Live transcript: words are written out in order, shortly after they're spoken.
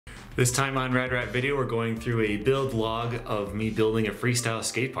This time on Rad Rat Video, we're going through a build log of me building a freestyle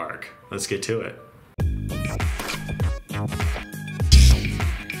skate park. Let's get to it.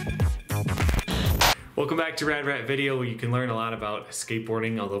 Welcome back to Rad Rat Video, where you can learn a lot about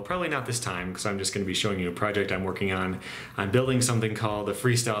skateboarding, although probably not this time, because I'm just going to be showing you a project I'm working on. I'm building something called the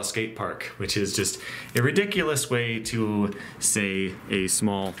Freestyle Skatepark, which is just a ridiculous way to say a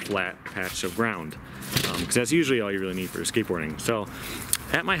small flat patch of ground, because that's usually all you really need for skateboarding. So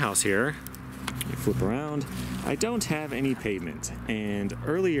at my house here, you flip around, I don't have any pavement, and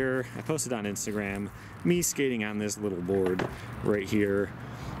earlier I posted on Instagram me skating on this little board right here,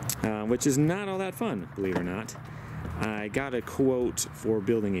 which is not all that fun, believe it or not. I got a quote for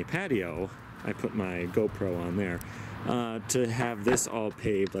building a patio. I put my GoPro on there to have this all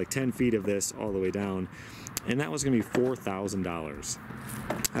paved, like 10 feet of this all the way down, and that was going to be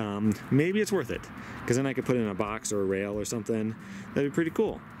 $4,000. Maybe it's worth it, because then I could put in a box or a rail or something. That'd be pretty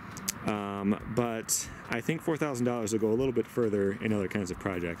cool. But I think $4,000 will go a little bit further in other kinds of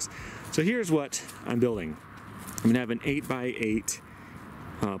projects. So here's what I'm building. I'm going to have an 8x8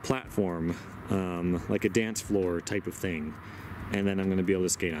 platform, like a dance floor type of thing, and then I'm going to be able to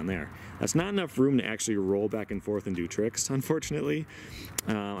skate on there. That's not enough room to actually roll back and forth and do tricks, unfortunately.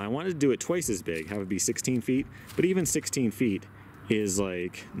 I wanted to do it twice as big, have it be 16 feet, but even 16 feet is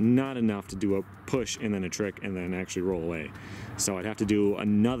like not enough to do a push and then a trick and then actually roll away. So I'd have to do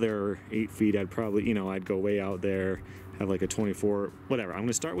another 8 feet. I'd probably, I'd go way out there, have like a 24, whatever. I'm going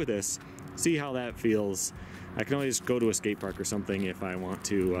to start with this, see how that feels. I can always go to a skate park or something if I want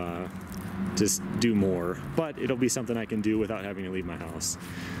to just do more, but it'll be something I can do without having to leave my house.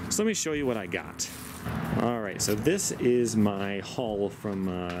 So let me show you what I got. Alright, so this is my haul from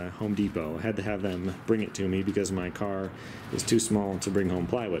Home Depot. I had to have them bring it to me because my car is too small to bring home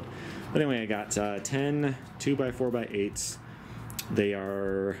plywood. But anyway, I got 10 2x4x8s. They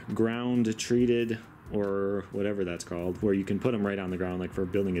are ground treated, or whatever that's called, where you can put them right on the ground, like for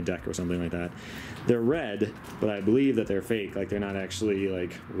building a deck or something like that. They're red, but I believe that they're fake, like they're not actually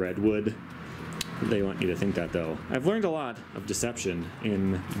like redwood. They want you to think that, though. I've learned a lot of deception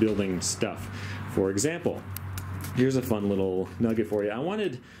in building stuff. For example, here's a fun little nugget for you. I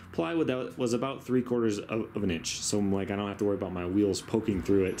wanted plywood that was about 3/4 of an inch, so like I don't have to worry about my wheels poking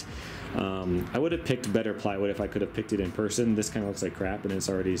through it. I would have picked better plywood if I could have picked it in person. This kind of looks like crap, and it's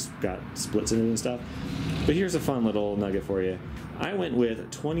already got splits in it and stuff. But here's a fun little nugget for you. I went with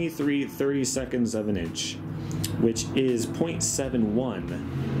 23/32 of an inch, which is 0.71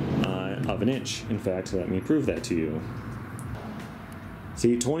 of an inch. In fact, let me prove that to you.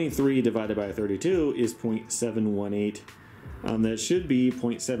 See, 23 divided by 32 is 0.718. That should be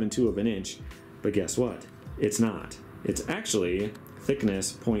 0.72 of an inch, but guess what? It's not. It's actually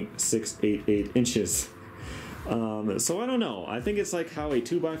thickness 0.688 inches. So I don't know. I think it's like how a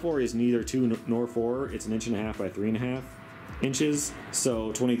 2x4 is neither 2 nor 4. It's 1.5 inches by 3.5 inches.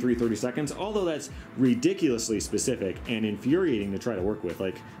 So 23/32. Although that's ridiculously specific and infuriating to try to work with.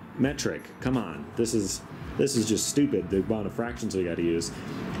 Like, metric, come on. This is just stupid, the amount of fractions we got to use.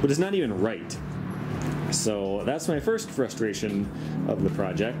 But it's not even right. So that's my first frustration of the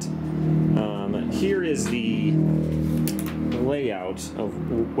project. Here is the layout of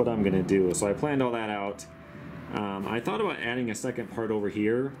what I'm going to do. So I planned all that out. I thought about adding a second part over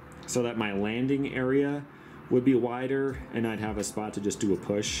here so that my landing area would be wider and I'd have a spot to just do a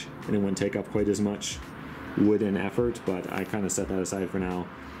push and it wouldn't take up quite as much wood and effort, but I kind of set that aside for now.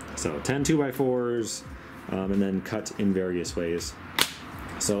 So 10 2x4s, and then cut in various ways.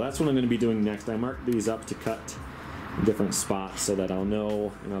 So that's what I'm going to be doing next. I marked these up to cut in different spots so that I'll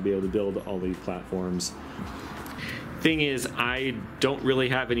know and I'll be able to build all these platforms. Thing is, I don't really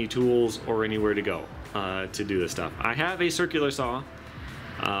have any tools or anywhere to go to do this stuff. I have a circular saw,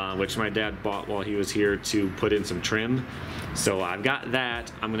 which my dad bought while he was here to put in some trim. So I've got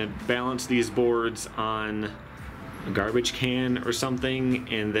that. I'm going to balance these boards on a garbage can or something,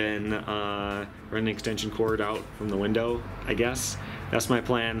 and then run an extension cord out from the window, I guess. That's my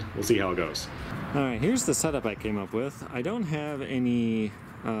plan. We'll see how it goes. Alright, here's the setup I came up with. I don't have any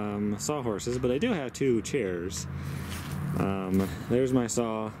sawhorses, but I do have 2 chairs. There's my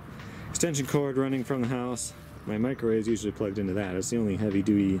saw. Extension cord running from the house. My microwave is usually plugged into that. It's the only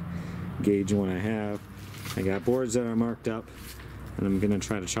heavy-duty gauge one I have. I got boards that are marked up, and I'm going to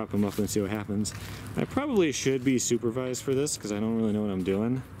try to chop them up and see what happens. I probably should be supervised for this because I don't really know what I'm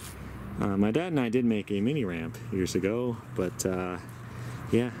doing. My dad and I did make a mini ramp years ago, but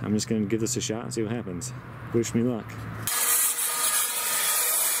yeah, I'm just going to give this a shot and see what happens. Wish me luck.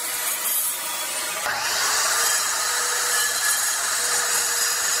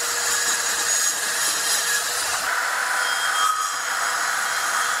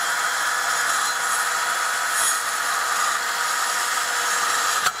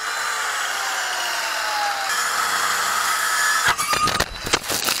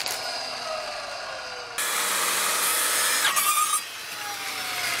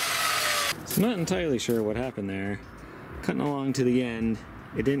 I'm not entirely sure what happened there. Cutting along to the end,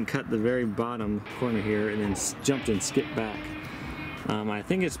 it didn't cut the very bottom corner here and then jumped and skipped back. I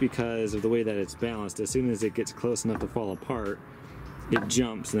think it's because of the way that it's balanced. As soon as it gets close enough to fall apart, it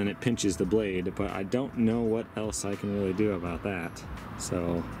jumps and then it pinches the blade, but I don't know what else I can really do about that.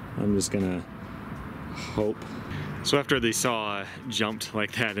 So I'm just gonna hope. So after the saw jumped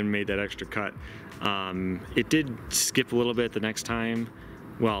like that and made that extra cut, it did skip a little bit the next time.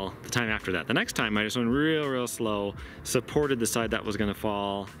 Well, the time after that. The next time I just went real slow, supported the side that was gonna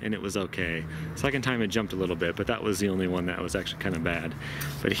fall, and it was okay. Second time it jumped a little bit, but that was the only one that was actually kind of bad.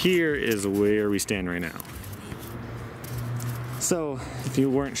 But here is where we stand right now. So, if you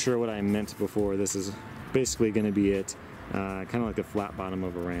weren't sure what I meant before, this is basically gonna be it. Kind of like the flat bottom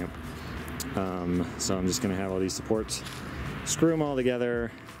of a ramp. So I'm just gonna have all these supports, screw them all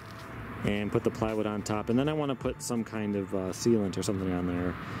together, and put the plywood on top, and then I want to put some kind of sealant or something on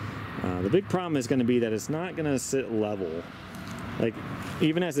there. The big problem is going to be that it's not going to sit level. Like,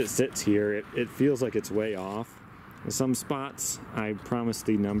 even as it sits here, it feels like it's way off. In some spots, I promise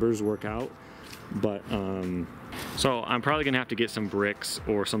the numbers work out, but so I'm probably going to have to get some bricks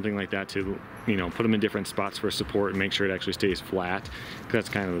or something like that to, you know, put them in different spots for support and make sure it actually stays flat, because that's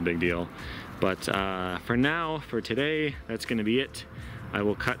kind of a big deal. But for now, for today, that's going to be it. I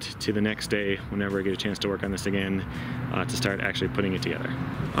will cut to the next day whenever I get a chance to work on this again to start actually putting it together.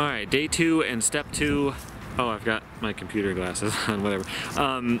 All right, day 2 and step 2. Oh, I've got my computer glasses on, whatever.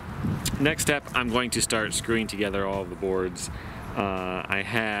 Next step, I'm going to start screwing together all of the boards. I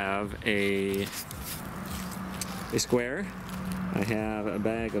have a square. I have a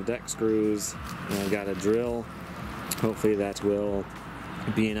bag of deck screws, and I've got a drill. Hopefully that will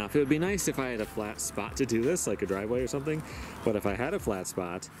be enough. It would be nice if I had a flat spot to do this, like a driveway or something, but if I had a flat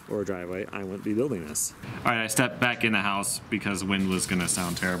spot or a driveway, I wouldn't be building this. All right, I stepped back in the house because wind was gonna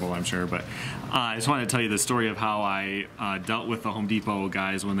sound terrible, I'm sure, but I just wanted to tell you the story of how I dealt with the Home Depot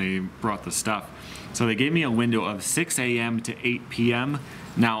guys when they brought the stuff. So they gave me a window of 6 a.m. to 8 p.m.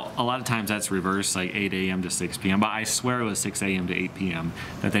 Now, a lot of times that's reversed, like 8 a.m. to 6 p.m., but I swear it was 6 a.m. to 8 p.m.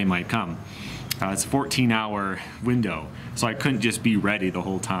 that they might come. It's a 14-hour window, so I couldn't just be ready the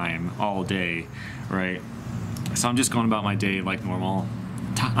whole time, all day, right? So I'm just going about my day like normal.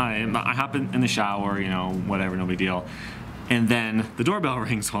 I hop in the shower, you know, whatever, no big deal. And then the doorbell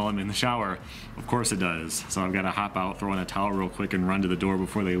rings while I'm in the shower. Of course it does. So I've got to hop out, throw in a towel real quick, and run to the door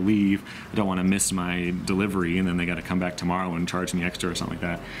before they leave. I don't want to miss my delivery, and then they got to come back tomorrow and charge me extra or something like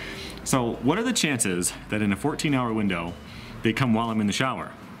that. So what are the chances that in a 14-hour window, they come while I'm in the shower?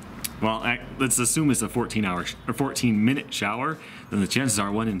 Well, let's assume it's a 14-minute shower, then the chances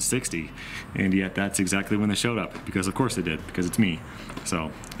are 1 in 60. And yet that's exactly when they showed up, because of course they did, because it's me. So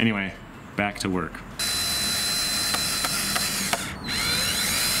anyway, back to work.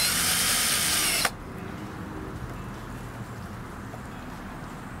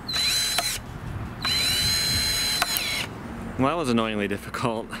 Well, that was annoyingly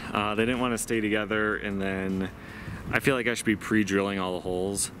difficult. They didn't want to stay together, and then I feel like I should be pre-drilling all the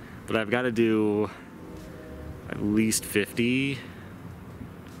holes. But I've got to do at least 50,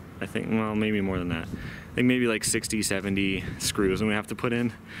 I think, well, maybe more than that. I think maybe like 60, 70 screws we have to put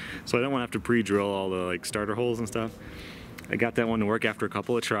in. So I don't want to have to pre-drill all the like starter holes and stuff. I got that one to work after a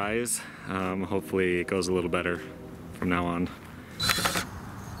couple of tries. Hopefully it goes a little better from now on.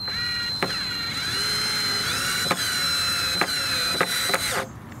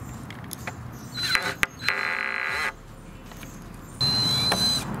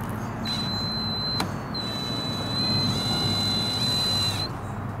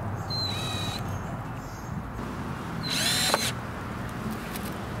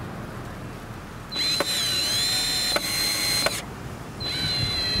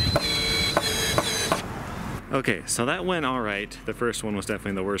 Okay, so that went all right. The first one was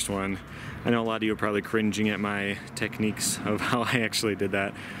definitely the worst one. I know a lot of you are probably cringing at my techniques of how I actually did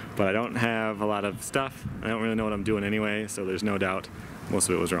that, but I don't have a lot of stuff. I don't really know what I'm doing anyway, so there's no doubt most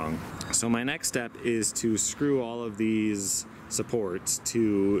of it was wrong. So my next step is to screw all of these supports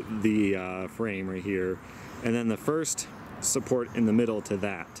to the frame right here, and then the first support in the middle to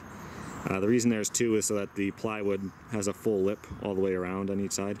that. The reason there's two is so that the plywood has a full lip all the way around on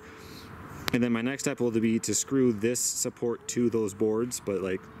each side. And then my next step will be to screw this support to those boards, but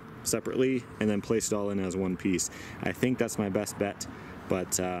like separately, and then place it all in as one piece. I think that's my best bet,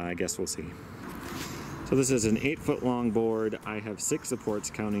 but I guess we'll see. So this is an 8-foot long board. I have 6 supports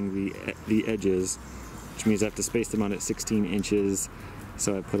counting the edges, which means I have to space them out at 16 inches.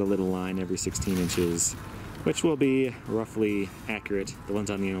 So I put a little line every 16 inches, which will be roughly accurate. The ones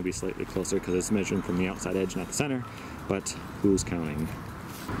on the end will be slightly closer because it's measuring from the outside edge, not the center, but who's counting?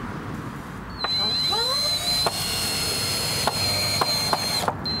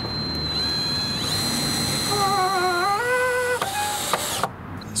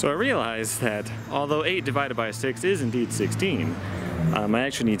 So I realized that although 8 divided by 6 is indeed 16, I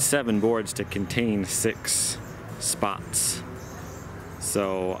actually need 7 boards to contain 6 spots.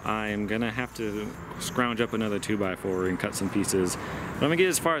 So I'm gonna have to scrounge up another 2x4 and cut some pieces. But I'm gonna get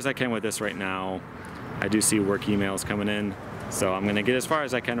as far as I can with this right now. I do see work emails coming in, so I'm gonna get as far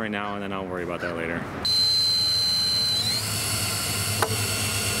as I can right now, and then I'll worry about that later.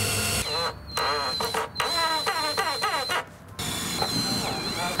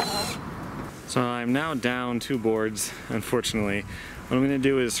 So I'm now down 2 boards, unfortunately. What I'm going to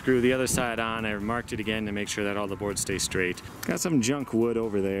do is screw the other side on. I marked it again to make sure that all the boards stay straight. Got some junk wood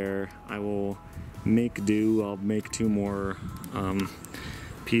over there. I will make do. I'll make 2 more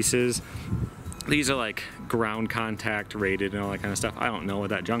pieces. These are like ground contact rated and all that kind of stuff. I don't know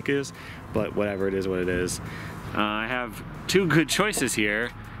what that junk is, but whatever, it is what it is. I have 2 good choices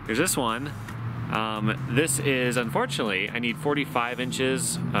here. There's this one. This is, unfortunately, I need 45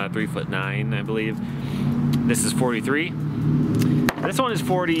 inches, 3'9", I believe. This is 43. This one is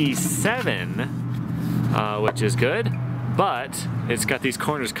 47, which is good, but it's got these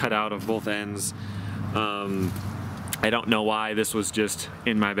corners cut out of both ends. I don't know why. This was just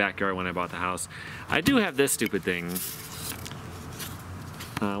in my backyard when I bought the house. I do have this stupid thing,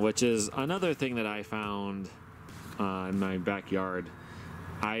 which is another thing that I found in my backyard.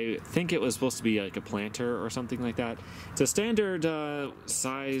 I think it was supposed to be like a planter or something like that. It's a standard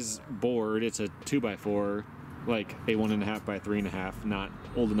size board. It's a 2x4, like a 1.5 by 3.5, not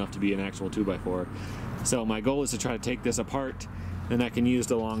old enough to be an actual 2x4. So my goal is to try to take this apart, then I can use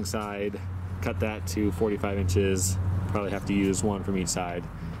the long side, cut that to 45 inches, probably have to use 1 from each side,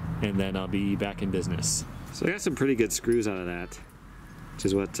 and then I'll be back in business. So I got some pretty good screws out of that, which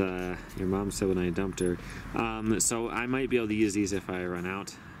is what your mom said when I dumped her. So I might be able to use these if I run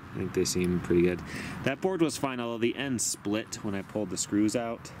out. I think they seem pretty good. That board was fine, although the end split when I pulled the screws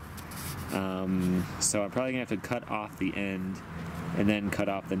out. So I'm probably gonna have to cut off the end and then cut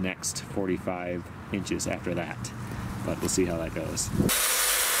off the next 45 inches after that. But we'll see how that goes.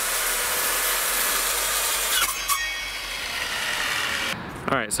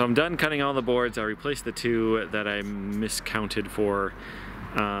 Alright, so I'm done cutting all the boards. I replaced the 2 that I miscounted for.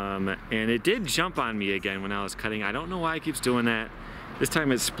 And it did jump on me again when I was cutting. I don't know why it keeps doing that. This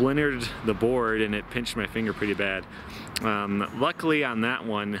time it splintered the board and it pinched my finger pretty bad. Luckily on that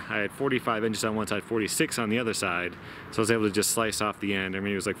one, I had 45 inches on one side, 46 on the other side. So I was able to just slice off the end, or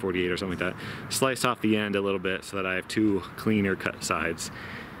maybe it was like 48 or something like that. Slice off the end a little bit so that I have 2 cleaner cut sides.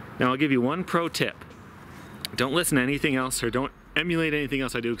 Now I'll give you one pro tip. Don't listen to anything else, or don't emulate anything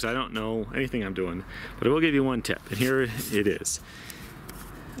else I do, because I don't know anything I'm doing. But I will give you one tip, and here it is.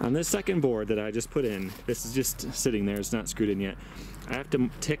 On this second board that I just put in, this is just sitting there, it's not screwed in yet. I have to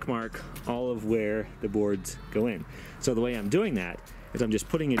tick mark all of where the boards go in. So the way I'm doing that is I'm just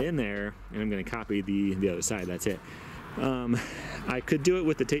putting it in there, and I'm going to copy the other side, that's it. I could do it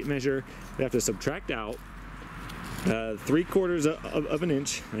with the tape measure. I have to subtract out 3/4 of an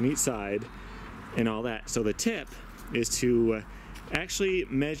inch on each side and all that. So the tip is to actually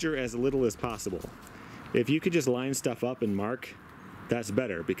measure as little as possible. If you could just line stuff up and mark, that's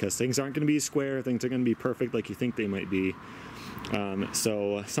better, because things aren't going to be square, things are going to be perfect like you think they might be.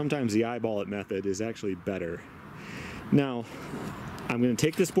 So sometimes the eyeball it method is actually better. Now, I'm going to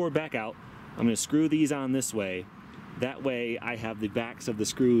take this board back out. I'm going to screw these on this way. That way I have the backs of the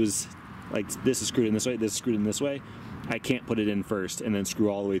screws, like this is screwed in this way, this is screwed in this way. I can't put it in first and then screw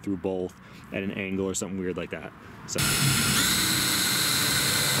all the way through both at an angle or something weird like that. So.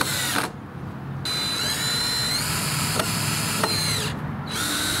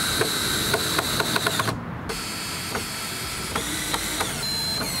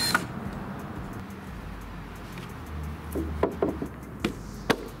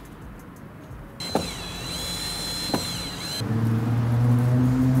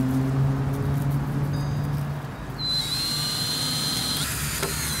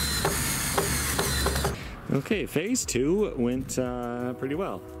 Okay, phase 2 went pretty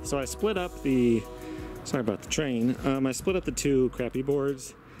well. So I split up the, sorry about the train, I split up the 2 crappy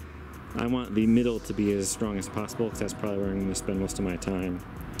boards. I want the middle to be as strong as possible, because that's probably where I'm going to spend most of my time.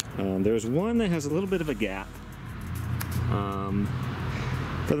 There's one that has a little bit of a gap.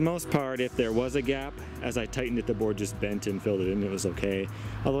 For the most part, if there was a gap, as I tightened it, the board just bent and filled it in. It was okay.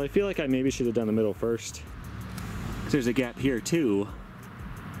 Although I feel like I maybe should have done the middle first. There's a gap here too.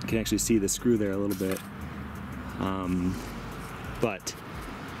 You can actually see the screw there a little bit. But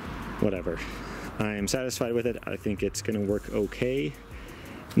whatever. I am satisfied with it. I think it's going to work okay.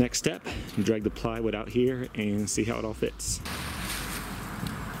 Next step, drag the plywood out here and see how it all fits.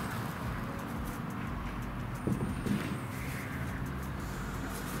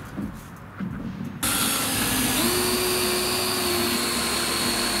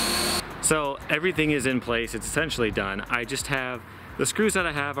 So everything is in place, it's essentially done. I just have, the screws that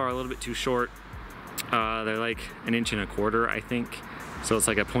I have are a little bit too short. They're like 1.25 inches, I think. So it's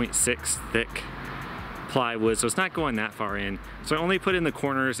like a 0.6 thick plywood, so it's not going that far in. So I only put in the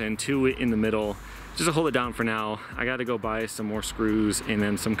corners and 2 in the middle, just to hold it down for now. I gotta go buy some more screws and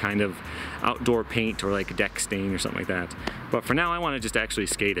then some kind of outdoor paint or like deck stain or something like that. But for now I wanna just actually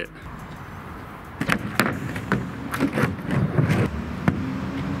skate it.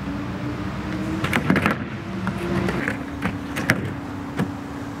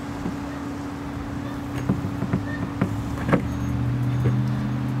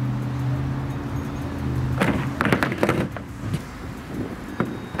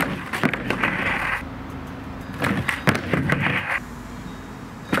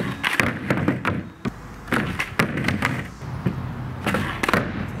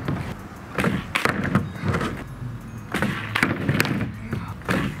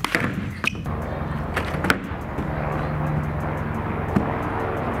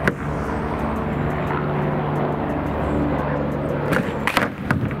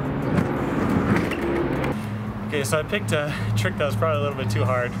 Okay, so I picked a trick that was probably a little bit too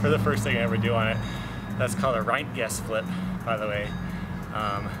hard for the first thing I ever do on it. That's called a right guess flip, by the way.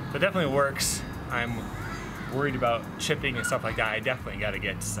 But definitely works. I'm worried about chipping and stuff like that. I definitely got to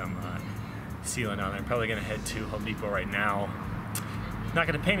get some sealant on it. I'm probably going to head to Home Depot right now. Not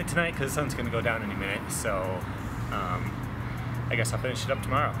going to paint it tonight because the sun's going to go down any minute, so I guess I'll finish it up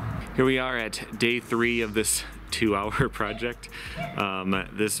tomorrow. Here we are at day 3 of this 2-hour project.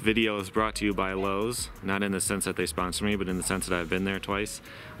 This video is brought to you by Lowe's, not in the sense that they sponsor me, but in the sense that I've been there twice.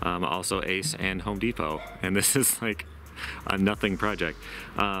 Also Ace and Home Depot, and this is like a nothing project.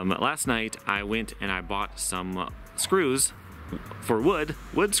 Last night I went and I bought some screws for wood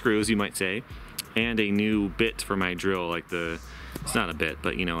screws, you might say, and a new bit for my drill, like it's not a bit,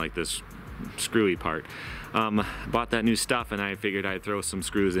 but you know, like this screwy part. Bought that new stuff and I figured I'd throw some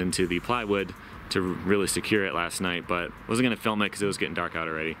screws into the plywood to really secure it last night, but wasn't gonna film it because it was getting dark out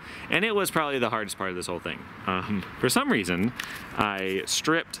already. And it was probably the hardest part of this whole thing. For some reason, I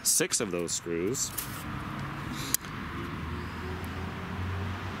stripped 6 of those screws.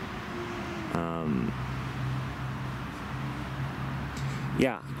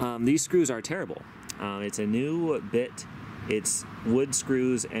 These screws are terrible. It's a new bit, it's wood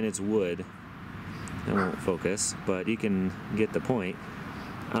screws and it's wood. I won't focus, but you can get the point.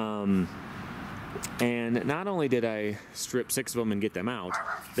 And not only did I strip 6 of them and get them out,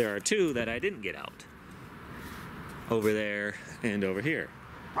 there are 2 that I didn't get out. Over there and over here.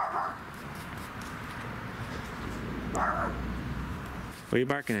 What are you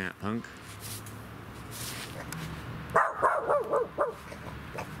barking at, punk?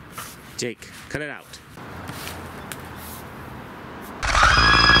 Jake, cut it out.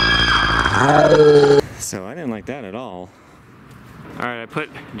 So I didn't like that at all. Alright, I put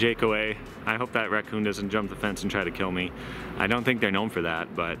Jake away. I hope that raccoon doesn't jump the fence and try to kill me. I don't think they're known for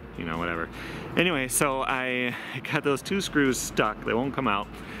that, but you know, whatever. Anyway, so I got those 2 screws stuck. They won't come out.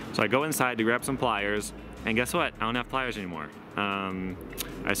 So I go inside to grab some pliers, and guess what? I don't have pliers anymore.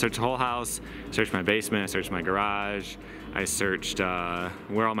 I searched the whole house, searched my basement, I searched my garage, I searched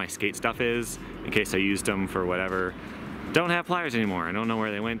where all my skate stuff is, in case I used them for whatever. Don't have pliers anymore. I don't know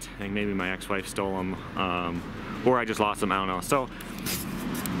where they went. I think maybe my ex-wife stole them, or I just lost them, I don't know. So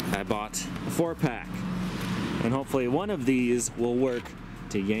I bought a 4-pack, and hopefully one of these will work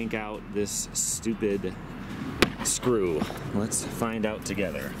to yank out this stupid screw. Let's find out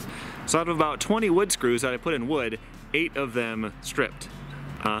together. So out of about 20 wood screws that I put in wood, 8 of them stripped.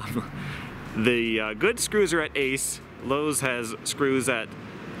 The good screws are at Ace. Lowe's has screws that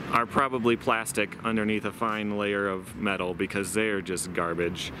are probably plastic underneath a fine layer of metal because they're just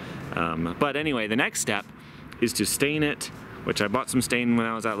garbage. But anyway, the next step is to stain it, which I bought some stain when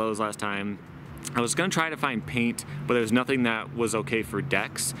I was at Lowe's last time. I was gonna try to find paint, but there's nothing that was okay for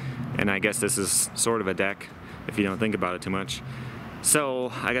decks, and I guess this is sort of a deck if you don't think about it too much.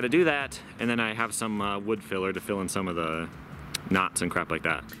 So I gotta do that, and then I have some wood filler to fill in some of the knots and crap like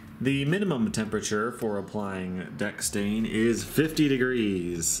that. The minimum temperature for applying deck stain is 50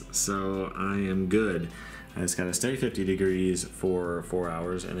 degrees, so I am good. I just gotta stay 50 degrees for 4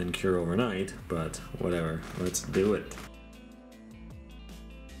 hours and then cure overnight, but whatever, let's do it.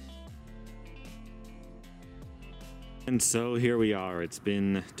 And so here we are. It's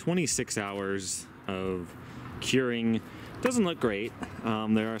been 26 hours of curing. Doesn't look great.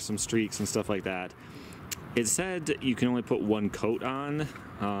 There are some streaks and stuff like that. It said you can only put 1 coat on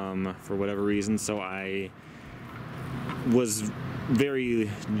for whatever reason, so I was very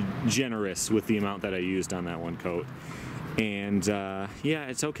generous with the amount that I used on that 1 coat. And yeah,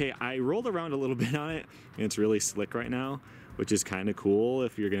 it's okay. I rolled around a little bit on it, and it's really slick right now, which is kind of cool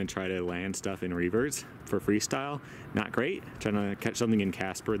if you're going to try to land stuff in reverse for freestyle. Not great. Trying to catch something in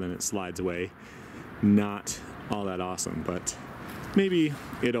Casper, then it slides away. Not all that awesome, but maybe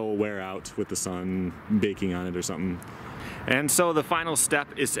it'll wear out with the sun baking on it or something. And so the final step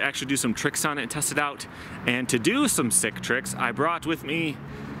is to actually do some tricks on it and test it out. And to do some sick tricks, I brought with me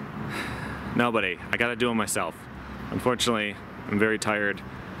nobody. I gotta do them myself. Unfortunately, I'm very tired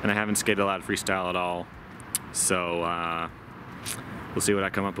and I haven't skated a lot of freestyle at all. So we'll see what I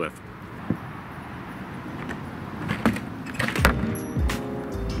come up with.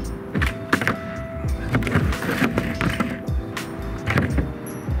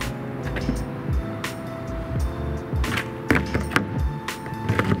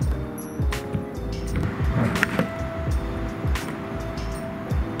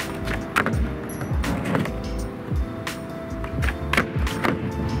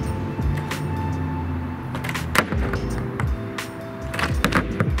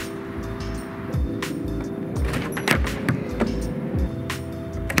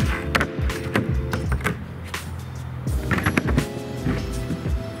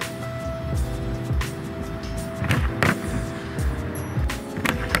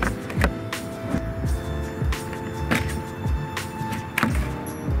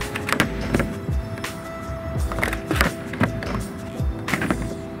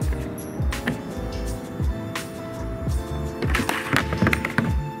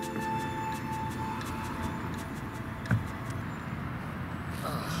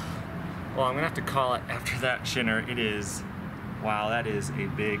 Well, I'm gonna have to call it after that shinner. It is, wow, that is a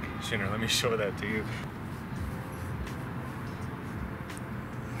big shinner. Let me show that to you.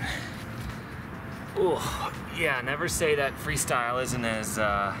 Oh, yeah, never say that freestyle isn't as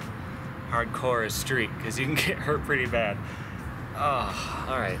hardcore as street, because you can get hurt pretty bad. Oh,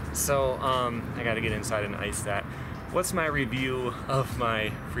 all right, so I gotta get inside and ice that. What's my review of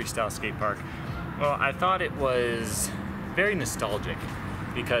my freestyle skate park? Well, I thought it was very nostalgic,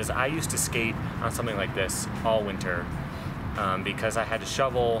 because I used to skate on something like this all winter because I had to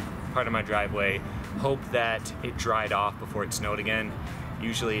shovel part of my driveway, hope that it dried off before it snowed again.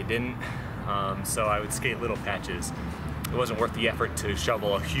 Usually it didn't, so I would skate little patches. It wasn't worth the effort to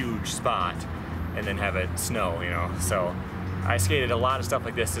shovel a huge spot and then have it snow, you know. So I skated a lot of stuff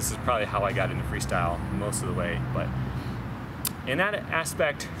like this. This is probably how I got into freestyle most of the way, but in that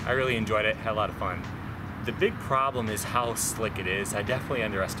aspect, I really enjoyed it, had a lot of fun. The big problem is how slick it is. I definitely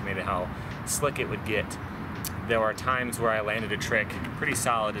underestimated how slick it would get. There were times where I landed a trick pretty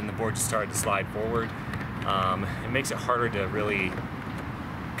solid and the board just started to slide forward. It makes it harder to really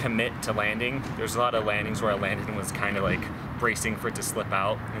commit to landing. There's a lot of landings where I landed and was kind of like bracing for it to slip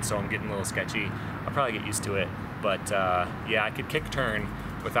out, and so I'm getting a little sketchy. I'll probably get used to it, but yeah, I could kick turn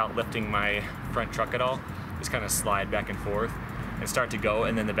without lifting my front truck at all. Just kind of slide back and forth and start to go,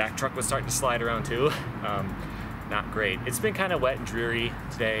 and then the back truck was starting to slide around too. Not great. It's been kind of wet and dreary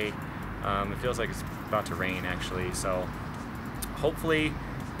today. It feels like it's about to rain actually, so hopefully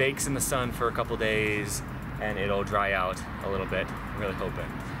bakes in the sun for a couple days and it'll dry out a little bit. I'm really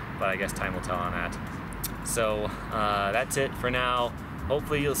hoping, but I guess time will tell on that. So that's it for now.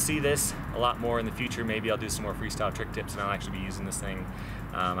 Hopefully you'll see this a lot more in the future. Maybe I'll do some more freestyle trick tips and I'll actually be using this thing.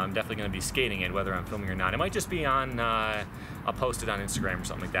 I'm definitely going to be skating it, whether I'm filming or not. It might just be on, I'll post it on Instagram or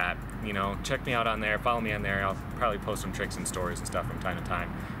something like that. You know, check me out on there, follow me on there. I'll probably post some tricks and stories and stuff from time to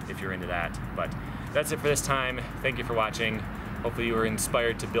time if you're into that. But that's it for this time. Thank you for watching. Hopefully you were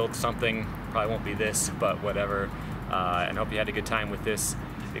inspired to build something. Probably won't be this, but whatever. And hope you had a good time with this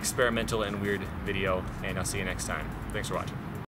experimental and weird video, and I'll see you next time. Thanks for watching.